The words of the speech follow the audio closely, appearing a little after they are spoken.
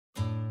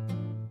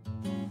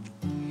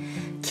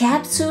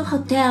Capsule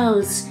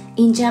hotels,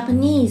 in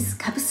Japanese,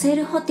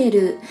 capsule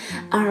hotel,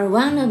 are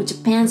one of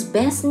Japan's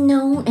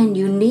best-known and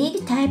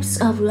unique types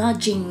of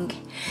lodging.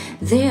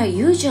 They are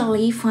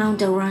usually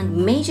found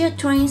around major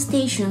train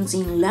stations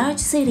in large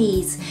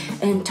cities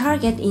and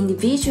target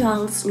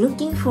individuals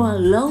looking for a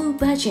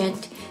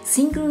low-budget,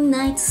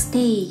 single-night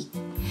stay.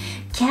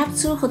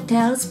 Capsule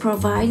hotels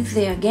provide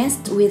their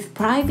guests with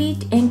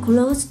private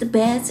enclosed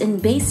beds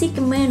and basic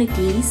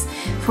amenities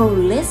for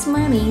less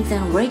money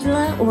than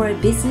regular or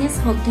business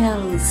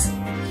hotels.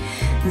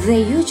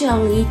 They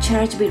usually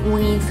charge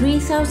between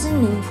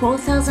 3,000 and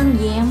 4,000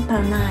 yen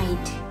per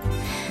night.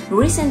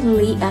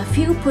 Recently, a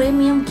few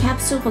premium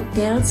capsule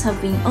hotels have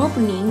been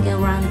opening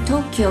around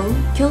Tokyo,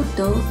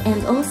 Kyoto,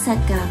 and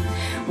Osaka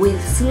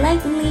with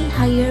slightly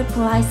higher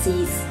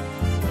prices.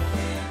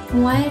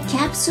 While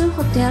capsule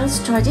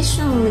hotels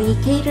traditionally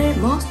cater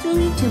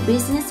mostly to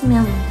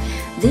businessmen,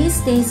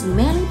 these days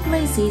many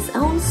places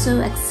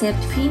also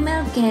accept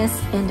female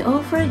guests and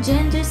offer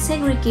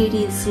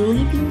gender-segregated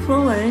sleeping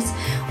floors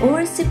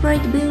or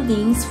separate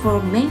buildings for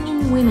men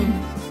and women.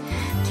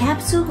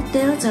 Capsule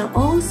hotels are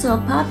also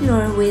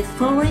popular with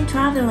foreign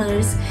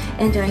travelers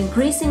and are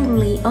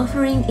increasingly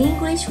offering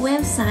English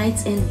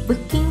websites and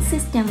booking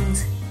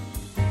systems.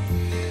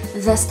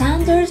 The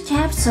standard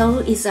capsule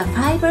is a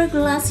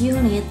fiberglass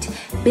unit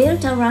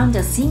built around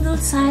a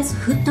single-size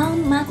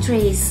futon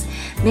mattress,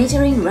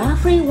 measuring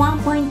roughly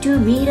 1.2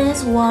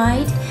 meters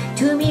wide,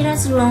 2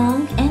 meters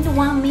long, and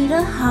 1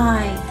 meter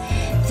high.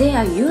 They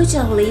are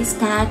usually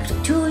stacked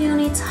 2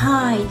 units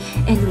high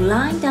and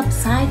lined up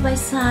side by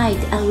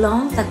side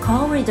along the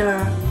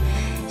corridor.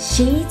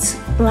 Sheets,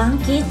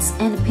 blankets,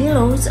 and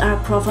pillows are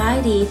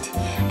provided,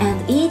 and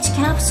each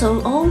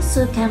capsule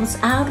also comes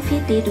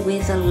outfitted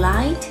with a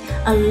light,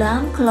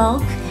 alarm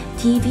clock,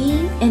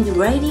 TV, and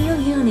radio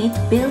unit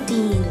built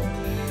in.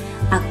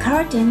 A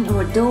curtain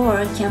or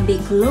door can be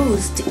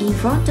closed in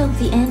front of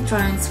the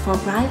entrance for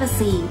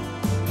privacy.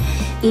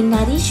 In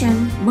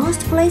addition,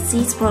 most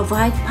places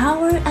provide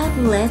power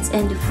outlets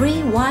and free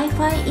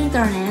Wi-Fi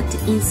internet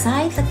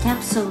inside the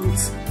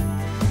capsules.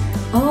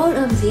 All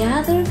of the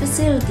other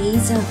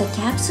facilities of the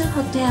capsule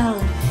hotel,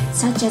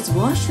 such as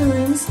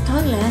washrooms,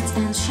 toilets,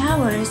 and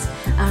showers,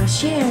 are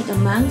shared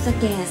among the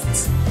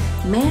guests.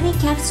 Many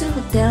capsule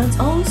hotels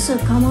also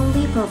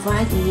commonly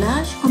provide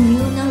large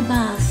communal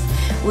baths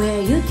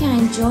where you can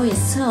enjoy a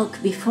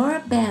soak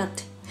before bed.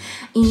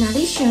 In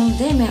addition,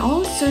 they may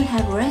also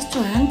have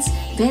restaurants,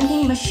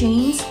 vending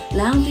machines,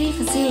 laundry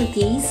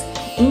facilities,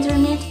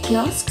 internet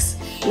kiosks,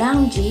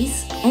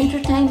 lounges,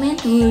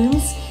 entertainment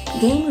rooms,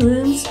 game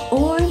rooms,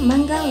 or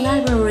manga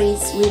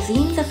libraries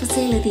within the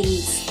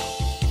facilities.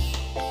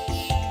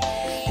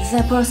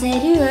 The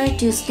procedure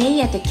to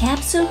stay at a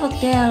capsule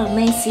hotel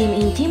may seem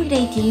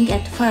intimidating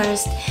at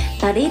first,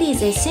 but it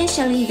is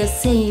essentially the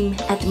same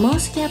at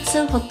most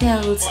capsule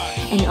hotels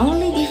and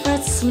only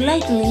differs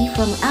slightly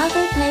from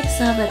other types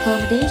of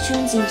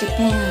accommodations in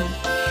Japan.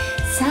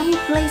 Some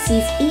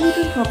places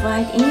even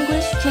provide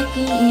English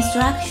check-in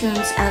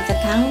instructions at the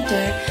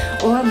counter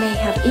or may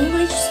have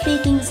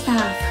English-speaking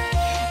staff.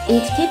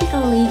 It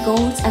typically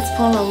goes as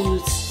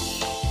follows.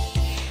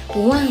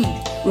 1.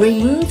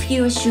 Remove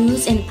your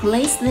shoes and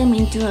place them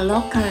into a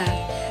locker.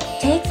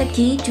 Take the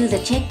key to the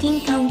check-in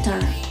counter.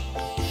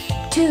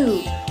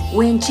 2.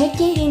 When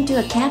checking into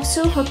a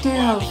capsule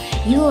hotel,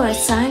 you are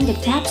assigned a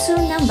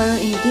capsule number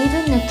and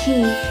given a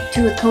key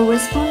to a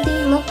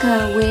corresponding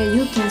locker where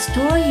you can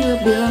store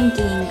your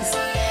belongings.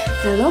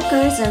 The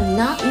lockers are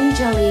not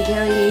usually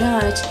very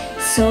large,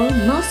 so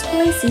most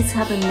places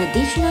have an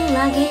additional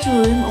luggage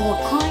room or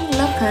coin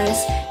lockers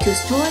to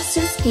store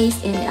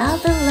suitcases and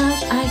other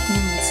large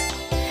items.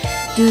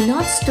 Do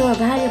not store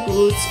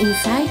valuables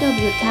inside of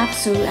your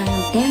capsule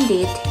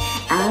unattended,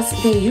 as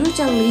they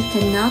usually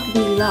cannot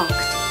be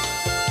locked.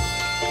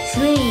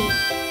 3.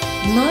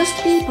 Most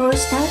people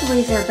start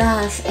with a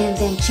bath and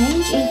then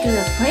change into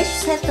a fresh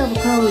set of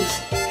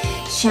clothes.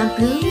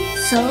 Shampoo,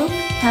 soap,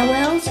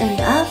 towels, and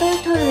other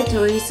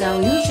toiletries are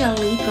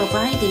usually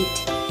provided.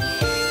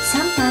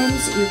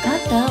 Sometimes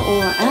yukata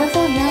or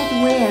other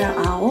nightwear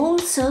are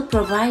also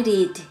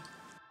provided.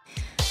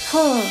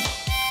 4.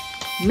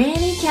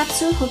 Many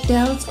capsule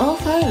hotels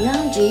offer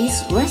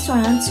lounges,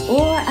 restaurants,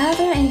 or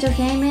other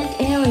entertainment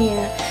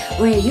areas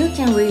where you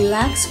can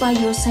relax by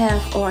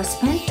yourself or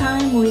spend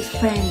time with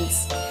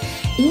friends.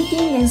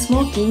 Eating and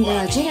smoking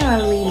are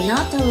generally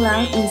not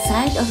allowed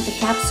inside of the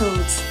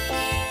capsules.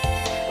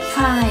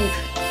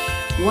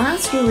 5.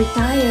 Once you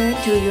retire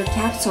to your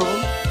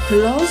capsule,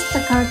 close the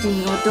curtain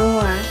or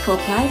door for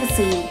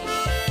privacy.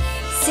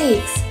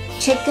 6.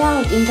 Check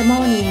out in the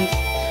morning.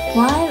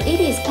 While it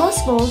is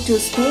possible to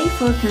stay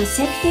for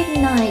consecutive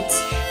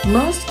nights,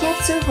 most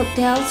capsule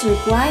hotels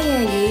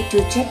require you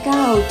to check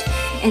out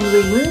and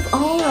remove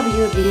all of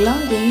your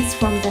belongings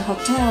from the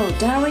hotel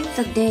during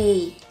the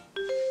day.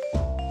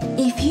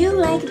 If you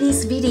like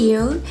this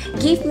video,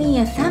 give me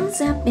a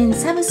thumbs up and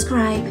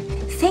subscribe.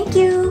 Thank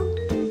you!